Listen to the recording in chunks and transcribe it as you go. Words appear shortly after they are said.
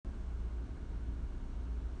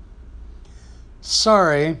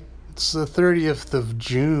Sorry, it's the 30th of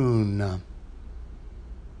June.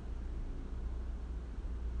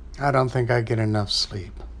 I don't think I get enough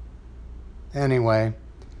sleep. Anyway,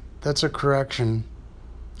 that's a correction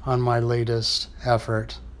on my latest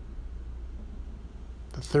effort.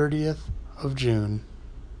 The 30th of June.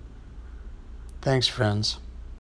 Thanks, friends.